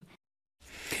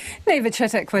Neva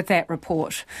Chittick with that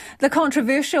report. The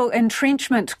controversial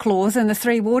entrenchment clause in the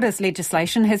Three Waters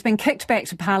legislation has been kicked back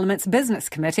to Parliament's Business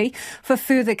Committee for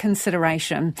further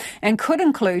consideration and could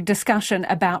include discussion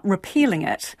about repealing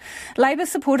it. Labor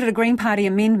supported a Green Party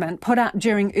amendment put up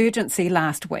during urgency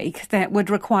last week that would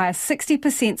require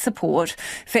 60% support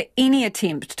for any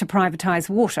attempt to privatise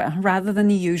water rather than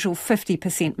the usual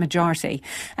 50% majority.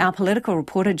 Our political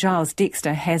reporter Giles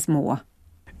Dexter has more.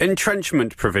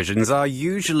 Entrenchment provisions are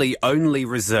usually only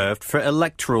reserved for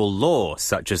electoral law,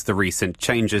 such as the recent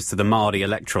changes to the Māori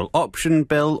electoral option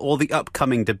bill or the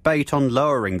upcoming debate on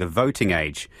lowering the voting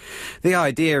age. The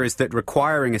idea is that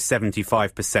requiring a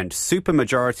 75%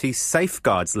 supermajority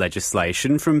safeguards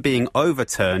legislation from being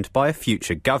overturned by a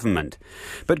future government.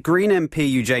 But Green MP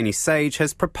Eugenie Sage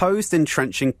has proposed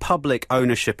entrenching public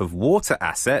ownership of water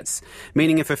assets,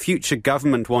 meaning if a future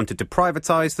government wanted to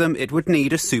privatise them, it would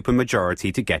need a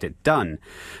supermajority to get it done.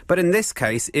 But in this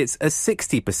case, it's a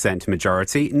 60%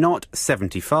 majority, not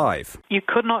 75%. You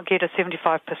could not get a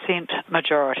 75%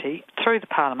 majority through the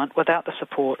Parliament without the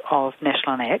support of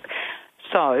National and ACT.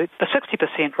 So the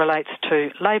 60% relates to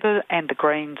Labor and the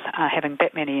Greens having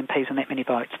that many MPs and that many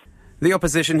votes. The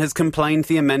opposition has complained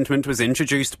the amendment was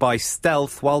introduced by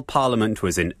stealth while Parliament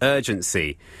was in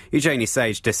urgency. Eugenie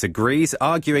Sage disagrees,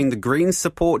 arguing the Greens'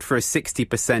 support for a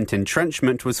 60%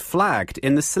 entrenchment was flagged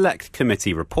in the Select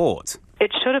Committee report.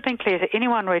 It should have been clear to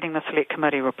anyone reading the Select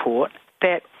Committee report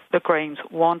that the Greens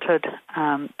wanted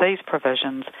these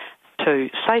provisions to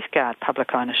safeguard public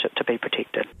ownership to be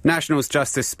protected. National's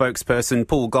Justice spokesperson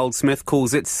Paul Goldsmith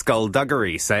calls it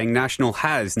skullduggery, saying National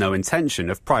has no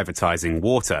intention of privatising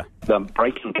water. They're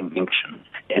breaking convention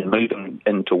and moving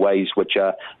into ways which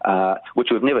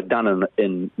we've never done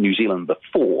in New Zealand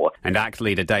before. And ACT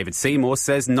leader David Seymour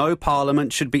says no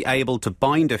parliament should be able to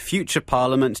bind a future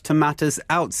parliament to matters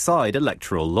outside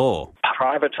electoral law.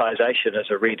 Privatisation is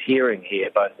a red herring here.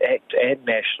 Both ACT and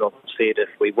National said if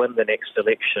we win the next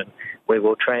election, we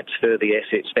will transfer the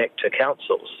assets back to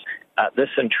councils. This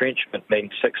entrenchment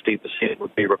means 60%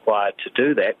 would be required to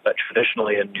do that, but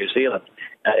traditionally in New Zealand,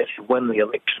 if you win the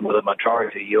election with a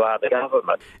majority, you are the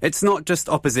government. It's not just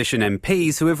opposition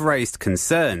MPs who have raised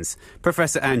concerns.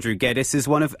 Professor Andrew Geddes is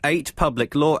one of 8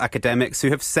 public law academics who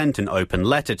have sent an open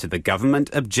letter to the government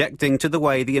objecting to the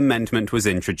way the amendment was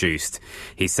introduced.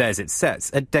 He says it sets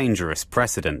a dangerous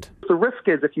precedent. The risk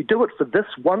is if you do it for this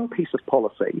one piece of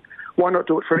policy, why not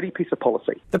do it for any piece of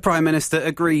policy? The Prime Minister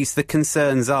agrees the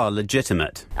concerns are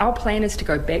legitimate. Our plan is to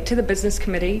go back to the Business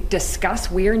Committee, discuss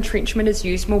where entrenchment is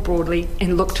used more broadly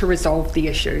and look to resolve the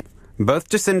issue. Both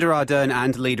Jacinda Ardern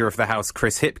and Leader of the House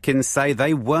Chris Hipkins say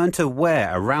they weren't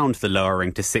aware around the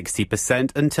lowering to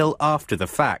 60% until after the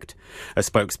fact. A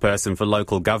spokesperson for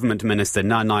Local Government Minister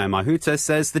Nanaia Mahuta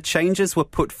says the changes were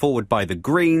put forward by the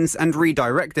Greens and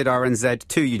redirected RNZ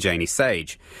to Eugenie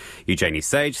Sage. Eugenie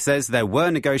Sage says there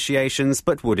were negotiations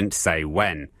but wouldn't say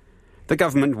when. The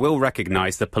government will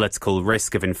recognise the political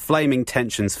risk of inflaming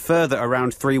tensions further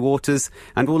around Three Waters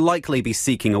and will likely be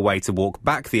seeking a way to walk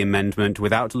back the amendment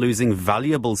without losing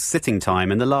valuable sitting time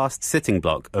in the last sitting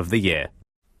block of the year.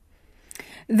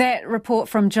 That report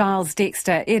from Giles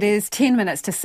Dexter. It is 10 minutes to